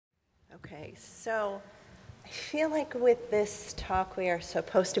Okay, so I feel like with this talk we are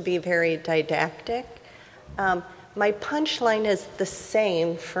supposed to be very didactic. My punchline is the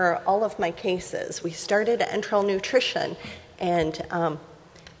same for all of my cases. We started enteral nutrition and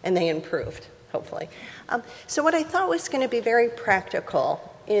they improved, hopefully. So what I thought was going to be very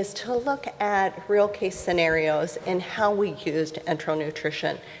practical is to look at real case scenarios and how we used enteral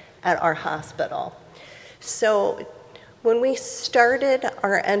nutrition at our hospital. So when we started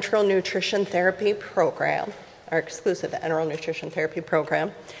our enteral nutrition therapy program, our exclusive enteral nutrition therapy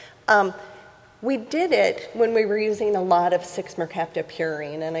program, we did it when we were using a lot of 6-mercaptan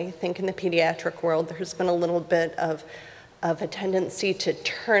purine, and I think in the pediatric world there's been a little bit of a tendency to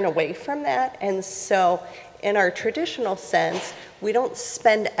turn away from that, and so in our traditional sense, we don't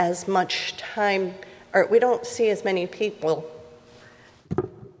spend as much time, or we don't see as many people.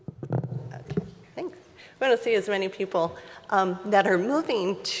 Okay, thanks. We don't see as many people that are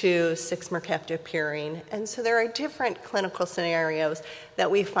moving to 6-mercaptan purine, and so there are different clinical scenarios that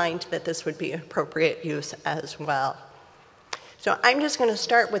we find that this would be appropriate use as well. So I'm just going to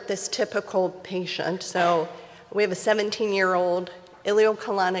start with this typical patient. So we have a 17-year-old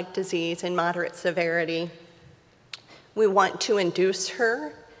ileocolonic disease in moderate severity. We want to induce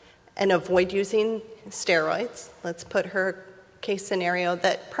her and avoid using steroids. Let's put her case scenario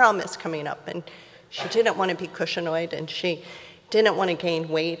that prom is coming up, and she didn't want to be cushingoid, and she didn't want to gain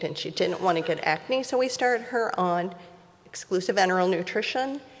weight, and she didn't want to get acne, so we started her on exclusive enteral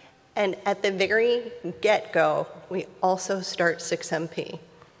nutrition, and at the very get-go, we also start 6MP.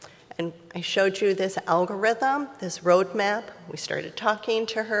 And I showed you this algorithm, this roadmap. We started talking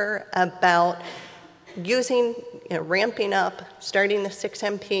to her about using, ramping up, starting the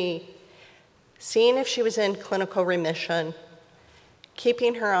 6MP, seeing if she was in clinical remission,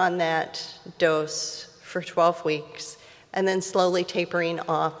 keeping her on that dose for 12 weeks, and then slowly tapering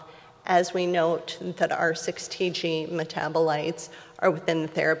off as we note that our 6-TG metabolites are within the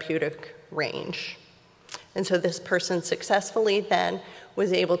therapeutic range. And so this person successfully then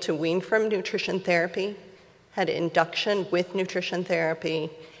was able to wean from nutrition therapy, had induction with nutrition therapy,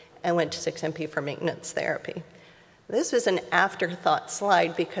 and went to 6MP for maintenance therapy. This was an afterthought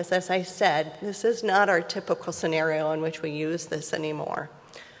slide because, as I said, this is not our typical scenario in which we use this anymore.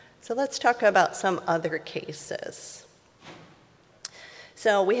 So let's talk about some other cases.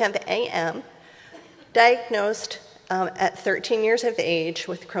 So we have AM, diagnosed at 13 years of age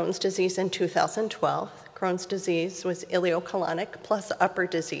with Crohn's disease in 2012. Crohn's disease was ileocolonic plus upper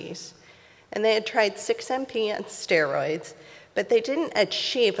disease. And they had tried 6MP and steroids, but they didn't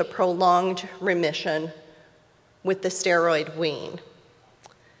achieve a prolonged remission with the steroid wean.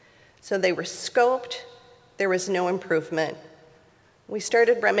 So they were scoped, there was no improvement. We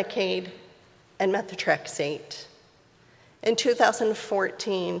started Remicade and methotrexate. In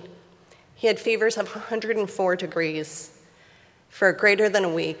 2014, he had fevers of 104 degrees for greater than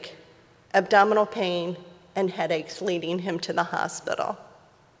a week, abdominal pain, and headaches leading him to the hospital.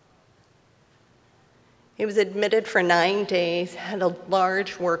 He was admitted for 9 days, had a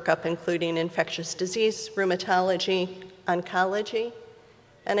large workup including infectious disease, rheumatology, oncology,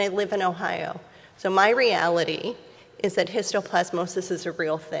 and I live in Ohio. So my reality is that histoplasmosis is a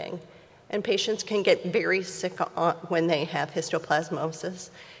real thing, and patients can get very sick when they have histoplasmosis,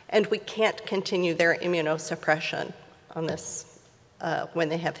 and we can't continue their immunosuppression on this when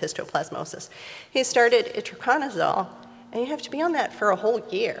they have histoplasmosis. He started itraconazole, and you have to be on that for a whole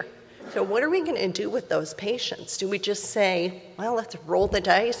year. So what are we going to do with those patients? Do we just say, well, let's roll the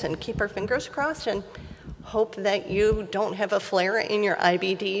dice and keep our fingers crossed and hope that you don't have a flare in your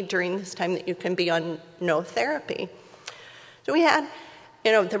IBD during this time that you can be on no therapy? So we had,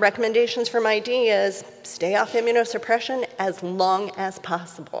 the recommendations from ID is stay off immunosuppression as long as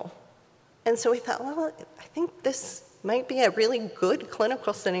possible. And so we thought, well, I think this might be a really good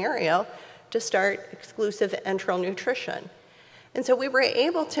clinical scenario to start exclusive enteral nutrition. And so we were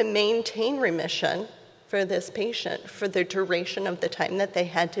able to maintain remission for this patient for the duration of the time that they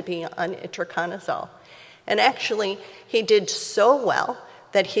had to be on itraconazole. And actually, he did so well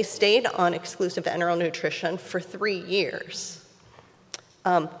that he stayed on exclusive enteral nutrition for 3 years.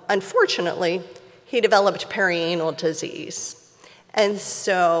 Unfortunately, he developed perianal disease. And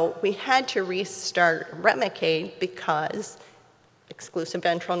so we had to restart Remicade because exclusive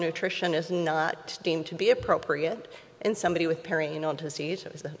enteral nutrition is not deemed to be appropriate in somebody with perianal disease.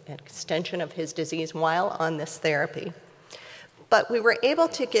 It was an extension of his disease while on this therapy. But we were able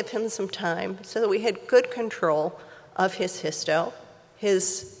to give him some time so that we had good control of his histo.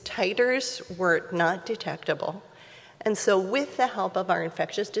 His titers were not detectable. And so with the help of our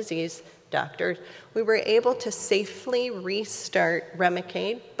infectious disease doctors, we were able to safely restart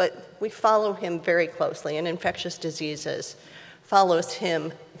Remicade, but we follow him very closely, and infectious diseases follows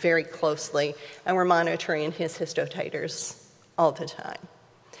him very closely, and we're monitoring his histotiters all the time.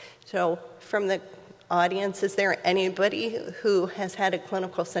 So from the audience, is there anybody who has had a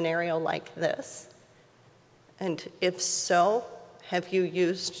clinical scenario like this? And if so, have you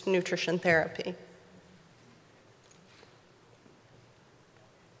used nutrition therapy?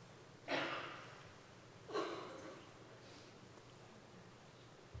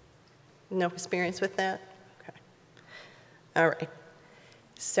 No experience with that? Okay. All right.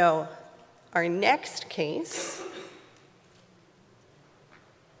 So our next case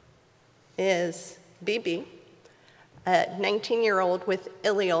is BB, a 19-year-old with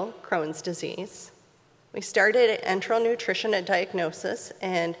ileal Crohn's disease. We started at Enteral Nutrition at diagnosis,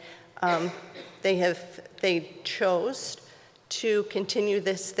 and they chose to continue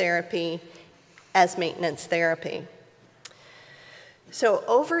this therapy as maintenance therapy. So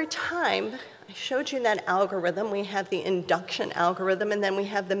over time, I showed you that algorithm. We have the induction algorithm, and then we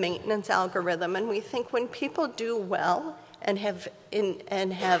have the maintenance algorithm. And we think when people do well and have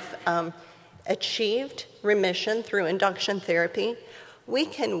achieved remission through induction therapy, we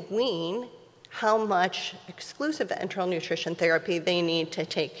can wean how much exclusive enteral nutrition therapy they need to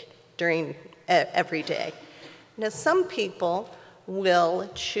take during every day. Now, some people will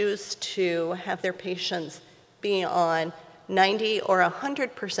choose to have their patients be on 90 or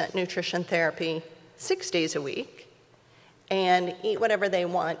 100% nutrition therapy 6 days a week and eat whatever they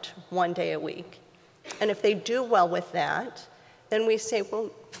want 1 day a week. And if they do well with that, then we say,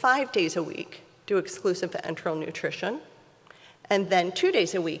 well, 5 days a week, do exclusive enteral nutrition, and then 2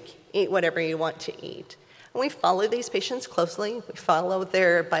 days a week, eat whatever you want to eat. And we follow these patients closely. We follow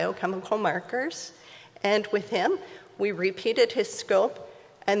their biochemical markers. And with him, we repeated his scope,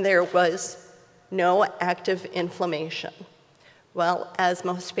 and there was no active inflammation. Well, as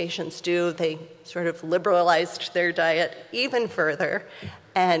most patients do, they sort of liberalized their diet even further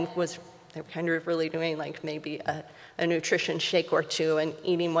and they were kind of really doing like maybe a nutrition shake or two and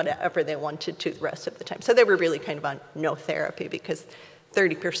eating whatever they wanted to the rest of the time. So they were really kind of on no therapy because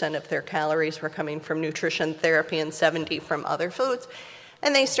 30% of their calories were coming from nutrition therapy and 70% from other foods.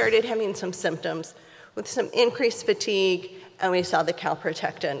 And they started having some symptoms with some increased fatigue, and we saw the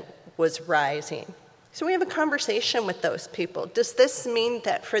calprotectin was rising. So we have a conversation with those people. Does this mean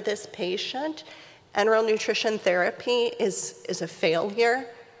that for this patient, enteral nutrition therapy is a failure,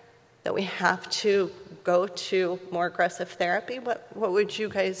 that we have to go to more aggressive therapy? What would you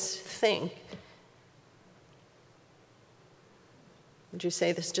guys think? Would you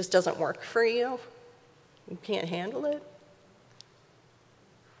say this just doesn't work for you? You can't handle it?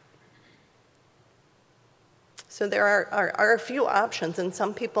 So there are a few options, and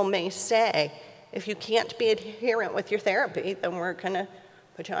some people may say, if you can't be adherent with your therapy, then we're going to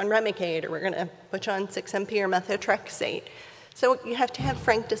put you on Remicade, or we're going to put you on 6-MP or methotrexate. So you have to have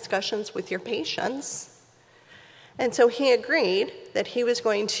frank discussions with your patients. And so he agreed that he was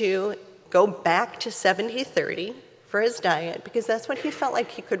going to go back to 70-30 for his diet because that's what he felt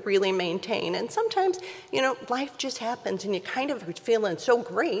like he could really maintain. And sometimes, life just happens and you kind of feeling so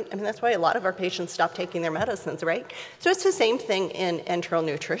great. I mean, that's why a lot of our patients stop taking their medicines, right? So it's the same thing in enteral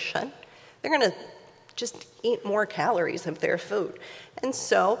nutrition. They're going to just eat more calories of their food. And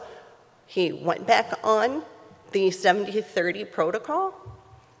so he went back on the 70-30 protocol,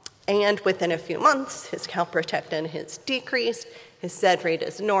 and within a few months, his calprotectin has decreased, his SED rate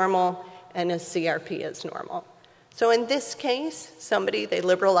is normal, and his CRP is normal. So in this case, they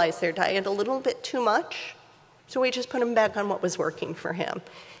liberalized their diet a little bit too much, so we just put him back on what was working for him.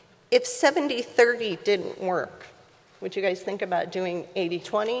 If 70-30 didn't work, would you guys think about doing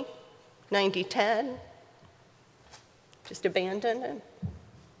 80-20? 90-10, just abandon it?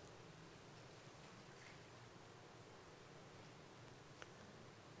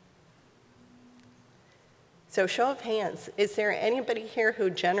 So show of hands, is there anybody here who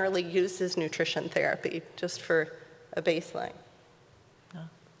generally uses nutrition therapy, just for a baseline? No.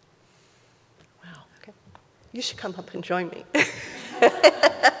 Wow. Okay. You should come up and join me.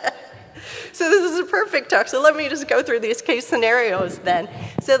 So this is a perfect talk. So let me just go through these case scenarios then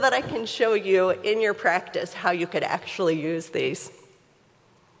so that I can show you in your practice how you could actually use this,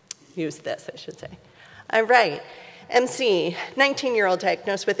 I should say. All right. MC, 19-year-old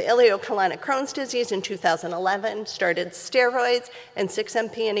diagnosed with ileocolonic Crohn's disease in 2011, started steroids and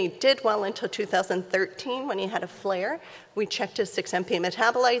 6-MP, and he did well until 2013 when he had a flare. We checked his 6-MP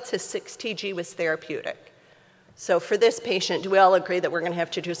metabolites. His 6-TG was therapeutic. So for this patient, do we all agree that we're going to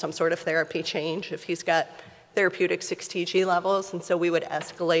have to do some sort of therapy change if he's got therapeutic 6-TG levels? And so we would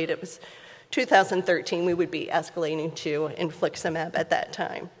escalate. It was 2013, we would be escalating to infliximab at that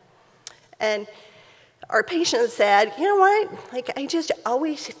time. And our patient said, you know what, like I just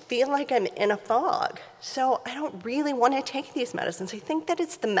always feel like I'm in a fog, so I don't really want to take these medicines. I think that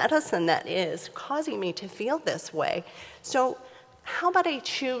it's the medicine that is causing me to feel this way. So how about I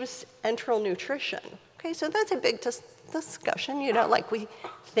choose enteral nutrition? Okay, so that's a big discussion, you know, like we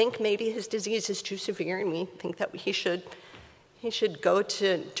think maybe his disease is too severe and we think that he should go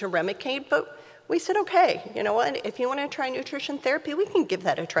to Remicade, but we said, okay, you know what, if you want to try nutrition therapy, we can give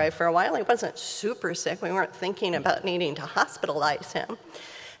that a try for a while. He wasn't super sick. We weren't thinking about needing to hospitalize him.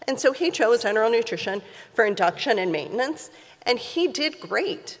 And so he chose enteral nutrition for induction and maintenance, and he did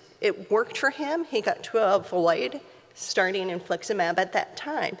great. It worked for him. He got to avoid starting infliximab at that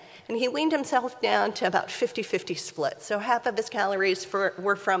time. And he weaned himself down to about 50-50 split. So half of his calories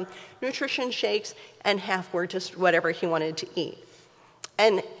were from nutrition shakes and half were just whatever he wanted to eat.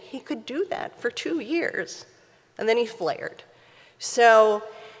 And he could do that for 2 years, and then he flared. So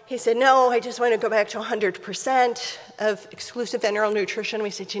he said, no, I just want to go back to 100% of exclusive enteral nutrition. We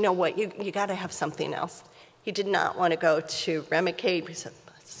said, you know what, you got to have something else. He did not want to go to Remicade. We said,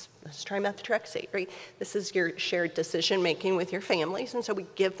 let's try methotrexate, right? This is your shared decision-making with your families, and so we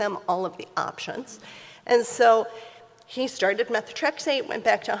give them all of the options. And so he started methotrexate, went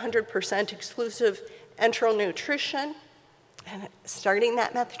back to 100% exclusive enteral nutrition, and starting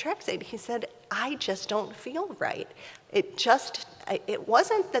that methotrexate, he said, I just don't feel right. It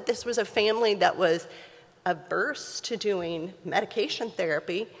wasn't that this was a family that was averse to doing medication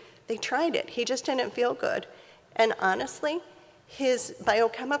therapy. They tried it. He just didn't feel good. And honestly, his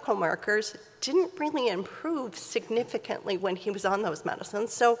biochemical markers didn't really improve significantly when he was on those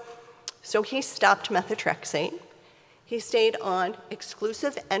medicines. So he stopped methotrexate. He stayed on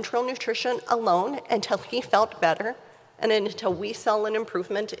exclusive enteral nutrition alone until he felt better, and until we saw an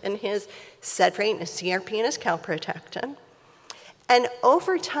improvement in his sed rate and his CRP and his calprotectin. And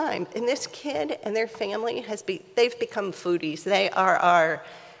over time, and this kid and their family, they've become foodies.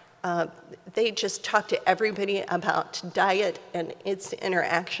 They just talk to everybody about diet and its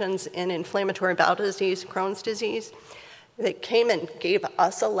interactions in inflammatory bowel disease, Crohn's disease. They came and gave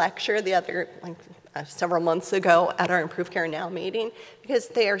us a lecture several months ago at our Improve Care Now meeting because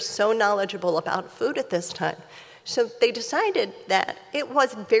they are so knowledgeable about food at this time. So they decided that it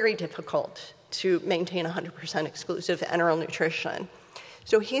was very difficult to maintain 100% exclusive enteral nutrition.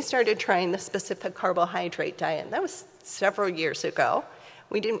 So he started trying the specific carbohydrate diet, and that was several years ago.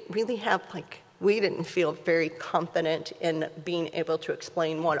 We didn't feel very confident in being able to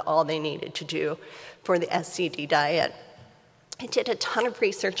explain what all they needed to do for the SCD diet. They did a ton of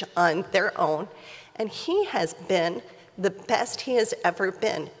research on their own, and he has been the best he has ever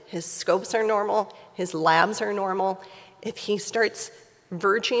been. His scopes are normal, his labs are normal. If he starts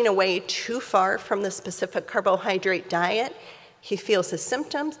verging away too far from the specific carbohydrate diet, he feels his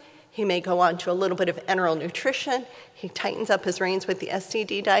symptoms. He may go on to a little bit of enteral nutrition. He tightens up his reins with the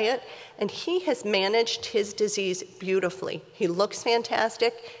SCD diet, and he has managed his disease beautifully. He looks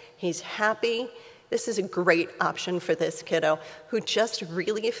fantastic. He's happy. This is a great option for this kiddo who just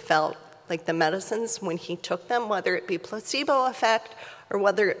really felt like the medicines, when he took them, whether it be placebo effect or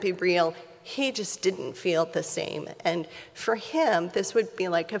whether it be real, he just didn't feel the same. And for him, this would be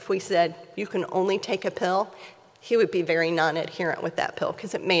like if we said, you can only take a pill, he would be very non-adherent with that pill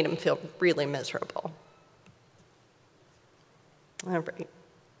because it made him feel really miserable. All right.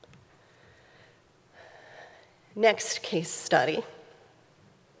 Next case study.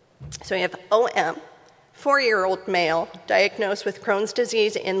 So we have OM, 4-year-old male, diagnosed with Crohn's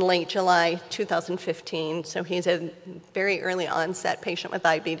disease in late July 2015. So he's a very early onset patient with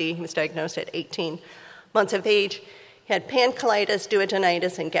IBD. He was diagnosed at 18 months of age. He had pancolitis,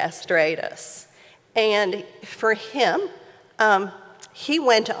 duodenitis, and gastritis. And for him, he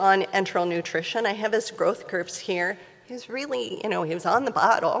went on enteral nutrition. I have his growth curves here. He's really, he was on the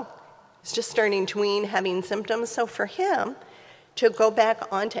bottle. He's just starting to wean, having symptoms. So for him to go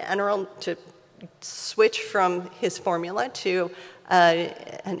back onto enteral, to switch from his formula to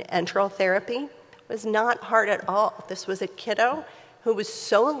an enteral therapy was not hard at all. This was a kiddo who was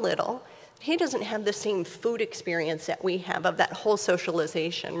so little. He doesn't have the same food experience that we have of that whole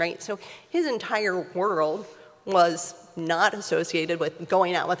socialization, right? So his entire world was not associated with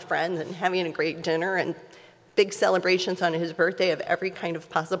going out with friends and having a great dinner and big celebrations on his birthday of every kind of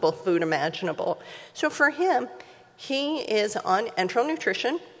possible food imaginable. So for him, he is on enteral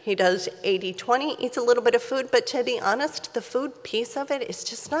nutrition. He does 80-20, eats a little bit of food, but to be honest, the food piece of it is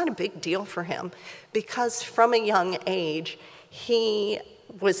just not a big deal for him because from a young age, he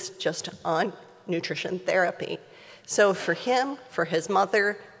was just on nutrition therapy. So for him, for his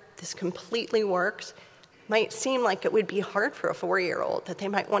mother, this completely works. Might seem like it would be hard for a 4-year-old, that they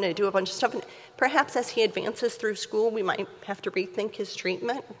might want to do a bunch of stuff. And perhaps as he advances through school, we might have to rethink his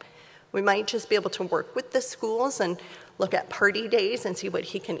treatment. We might just be able to work with the schools and look at party days and see what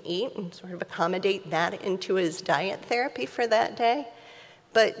he can eat and sort of accommodate that into his diet therapy for that day.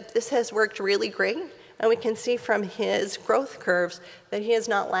 But this has worked really great, and we can see from his growth curves that he is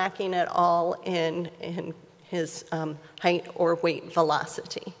not lacking at all in his height or weight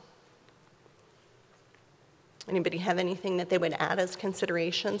velocity. Anybody have anything that they would add as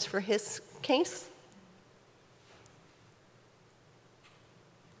considerations for his case?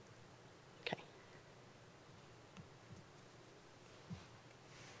 Okay.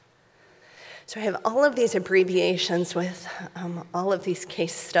 So I have all of these abbreviations with all of these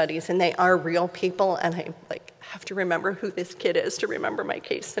case studies, and they are real people, and I have to remember who this kid is to remember my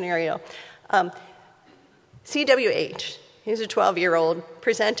case scenario. CWH, he's a 12-year-old,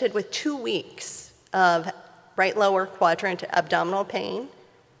 presented with 2 weeks of right lower quadrant abdominal pain,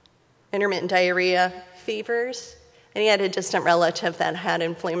 intermittent diarrhea, fevers, and he had a distant relative that had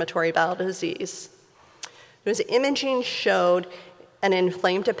inflammatory bowel disease. His imaging showed an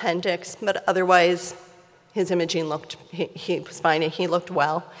inflamed appendix, but otherwise his imaging looked, he was fine and he looked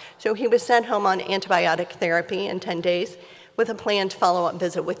well. So he was sent home on antibiotic therapy in 10 days with a planned follow-up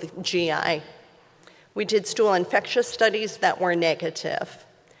visit with GI. We did stool infectious studies that were negative.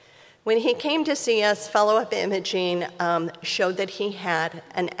 When he came to see us, follow-up imaging showed that he had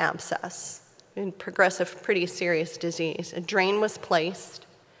an abscess, progressive, pretty serious disease. A drain was placed.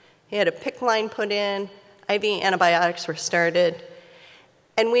 He had a PICC line put in. IV antibiotics were started.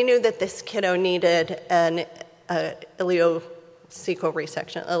 And we knew that this kiddo needed an ileocecal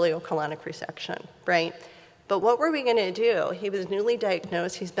resection, ileocolonic resection, right? But what were we going to do? He was newly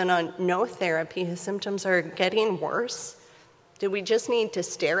diagnosed. He's been on no therapy. His symptoms are getting worse. Did we just need to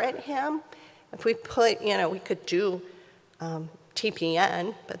stare at him? If we put, we could do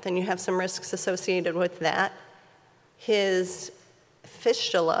TPN, but then you have some risks associated with that. His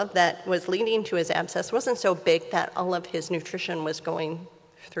fistula that was leading to his abscess wasn't so big that all of his nutrition was going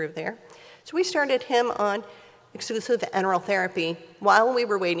through there. So we started him on exclusive enteral therapy while we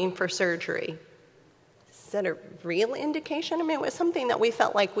were waiting for surgery. Is that a real indication? I mean, it was something that we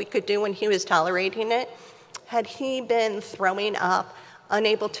felt like we could do when he was tolerating it. Had he been throwing up,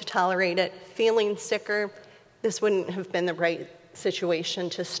 unable to tolerate it, feeling sicker, this wouldn't have been the right situation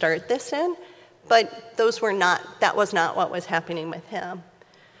to start this in. But that was not what was happening with him.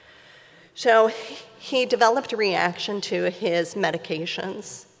 So he developed a reaction to his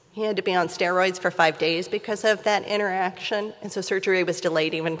medications. He had to be on steroids for 5 days because of that interaction, and so surgery was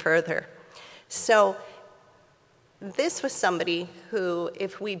delayed even further. So this was somebody who,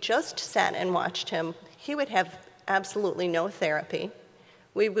 if we just sat and watched him, he would have absolutely no therapy.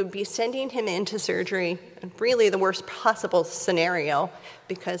 We would be sending him into surgery, really the worst possible scenario,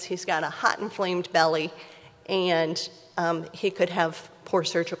 because he's got a hot, inflamed belly, and he could have poor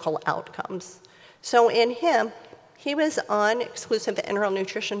surgical outcomes. So in him, he was on exclusive enteral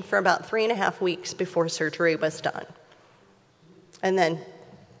nutrition for about 3.5 weeks before surgery was done. And then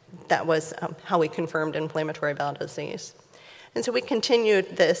that was how we confirmed inflammatory bowel disease. And so we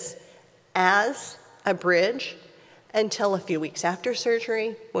continued this as a bridge until a few weeks after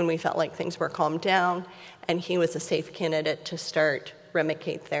surgery, when we felt like things were calmed down and he was a safe candidate to start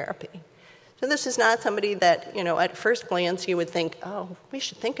Remicade therapy. So this is not somebody that, at first glance you would think, oh, we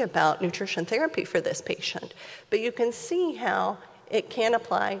should think about nutrition therapy for this patient. But you can see how it can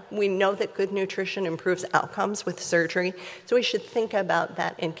apply. We know that good nutrition improves outcomes with surgery, so we should think about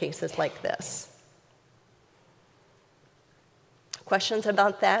that in cases like this. Questions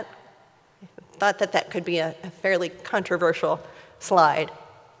about that? Thought that could be a fairly controversial slide.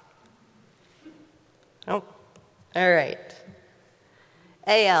 Oh, all right.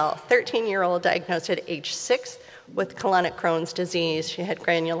 AL, 13-year-old diagnosed at age 6 with colonic Crohn's disease. She had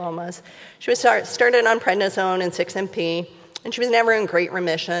granulomas. She was started on prednisone and 6-MP, and she was never in great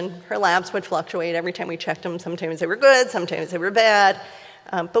remission. Her labs would fluctuate every time we checked them. Sometimes they were good, sometimes they were bad.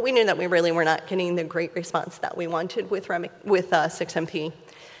 But we knew that we really were not getting the great response that we wanted with 6-MP.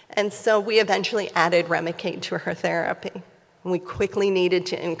 And so we eventually added Remicade to her therapy. We quickly needed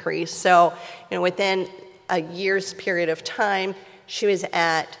to increase. So, within a year's period of time, she was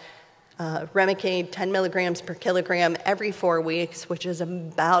at Remicade 10 milligrams per kilogram every 4 weeks, which is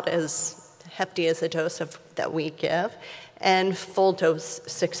about as hefty as a dose that we give, and full dose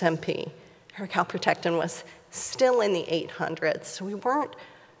 6-MP. Her calprotectin was still in the 800s, so we weren't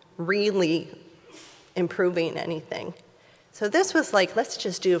really improving anything. So this was like, let's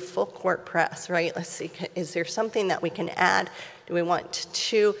just do a full court press, right? Let's see, is there something that we can add? Do we want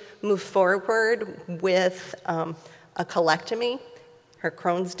to move forward with a colectomy? Her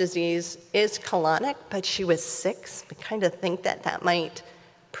Crohn's disease is colonic, but she was 6. We kind of think that that might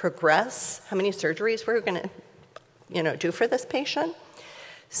progress. How many surgeries we're going to, do for this patient?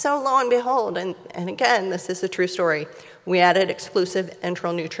 So lo and behold, and again, this is a true story, we added exclusive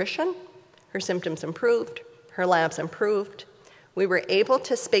enteral nutrition. Her symptoms improved. Her labs improved. We were able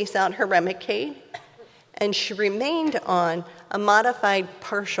to space out her Remicade, and she remained on a modified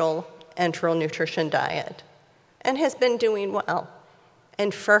partial enteral nutrition diet and has been doing well.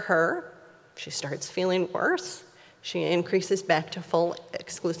 And for her, she starts feeling worse. She increases back to full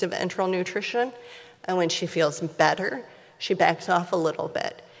exclusive enteral nutrition, and when she feels better, she backs off a little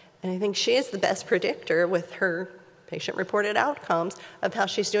bit. And I think she is the best predictor with her patient-reported outcomes of how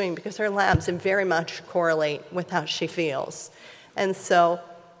she's doing, because her labs very much correlate with how she feels. And so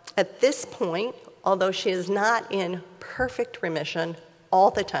at this point, although she is not in perfect remission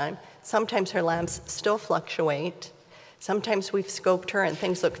all the time, sometimes her labs still fluctuate. Sometimes we've scoped her and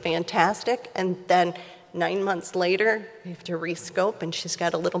things look fantastic, and then 9 months later, we have to rescope and she's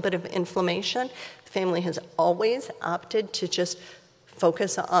got a little bit of inflammation. The family has always opted to just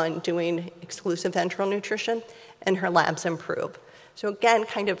focus on doing exclusive enteral nutrition, and her labs improve. So again,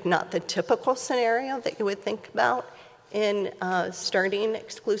 kind of not the typical scenario that you would think about in starting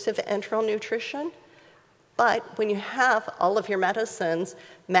exclusive enteral nutrition. But when you have all of your medicines,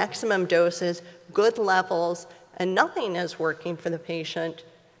 maximum doses, good levels, and nothing is working for the patient,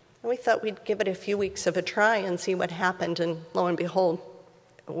 we thought we'd give it a few weeks of a try and see what happened, and lo and behold,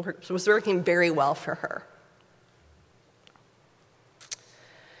 it was working very well for her.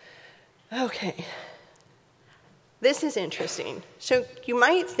 Okay. This is interesting. So you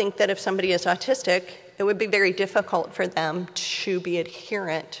might think that if somebody is autistic, it would be very difficult for them to be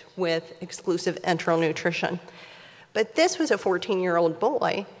adherent with exclusive enteral nutrition. But this was a 14-year-old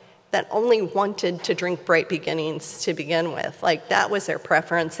boy that only wanted to drink Bright Beginnings to begin with. Like, that was their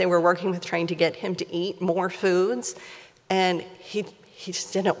preference. They were working with trying to get him to eat more foods, and he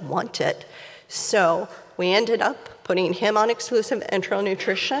just didn't want it. So we ended up putting him on exclusive enteral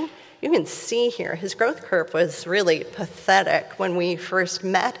nutrition. You can see here, his growth curve was really pathetic when we first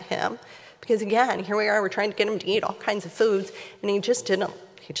met him, because again, here we are, we're trying to get him to eat all kinds of foods, and he just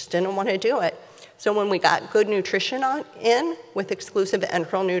didn't want to do it. So when we got good nutrition in with exclusive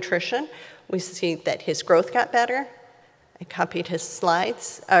enteral nutrition, we see that his growth got better. I copied his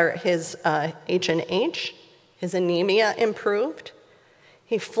slides, or his H&H. His anemia improved.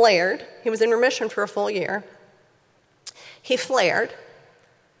 He flared. He was in remission for a full year. He flared.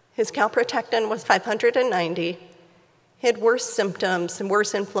 His calprotectin was 590. He had worse symptoms and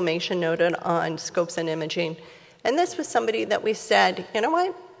worse inflammation noted on scopes and imaging. And this was somebody that we said, you know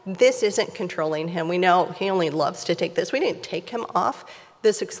what? This isn't controlling him. We know he only loves to take this. We didn't take him off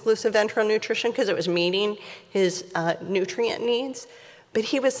this exclusive enteral nutrition because it was meeting his nutrient needs. But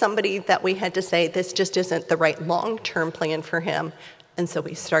he was somebody that we had to say, this just isn't the right long-term plan for him. And so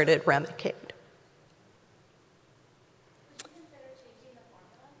we started Remicade.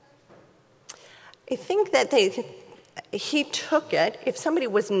 I think that he took it. If somebody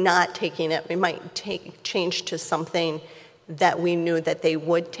was not taking it, we might change to something that we knew that they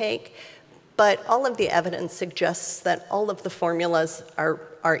would take. But all of the evidence suggests that all of the formulas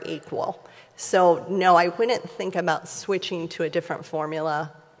are equal. So no, I wouldn't think about switching to a different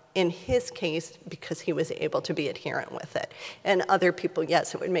formula in his case because he was able to be adherent with it. And other people,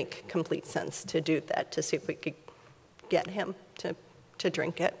 yes, it would make complete sense to do that, to see if we could get him to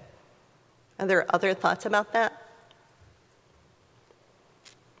drink it. Are there other thoughts about that?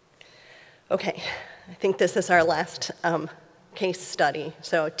 Okay, I think this is our last case study.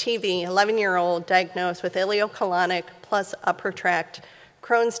 So TV, 11-year-old, diagnosed with ileocolonic plus upper tract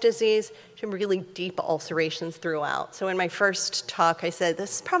Crohn's disease, some really deep ulcerations throughout. So in my first talk, I said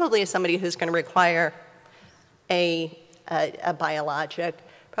this probably is somebody who's going to require a biologic,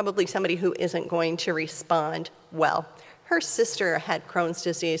 probably somebody who isn't going to respond well. Her sister had Crohn's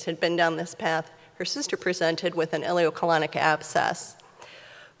disease, had been down this path. Her sister presented with an ileocolonic abscess.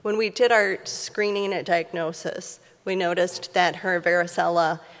 When we did our screening at diagnosis, we noticed that her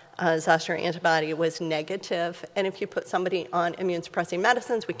varicella zoster antibody was negative, and if you put somebody on immune-suppressing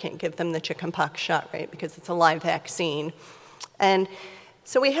medicines, we can't give them the chickenpox shot, right, because it's a live vaccine. And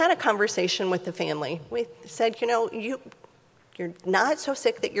so we had a conversation with the family. We said, you know, you're not so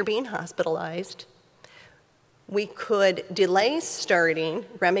sick that you're being hospitalized. We could delay starting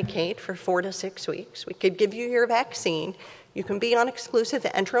Remicade for 4 to 6 weeks. We could give you your vaccine You can be on exclusive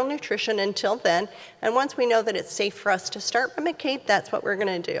enteral nutrition until then, and once we know that it's safe for us to start Remicade, that's what we're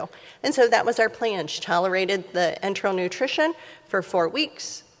going to do. And so that was our plan. She tolerated the enteral nutrition for 4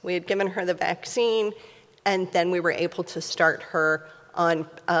 weeks. We had given her the vaccine, and then we were able to start her on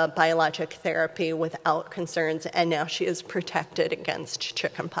biologic therapy without concerns, and now she is protected against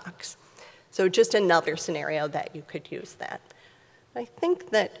chickenpox. So just another scenario that you could use that. I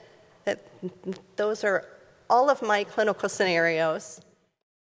think that those are all of my clinical scenarios.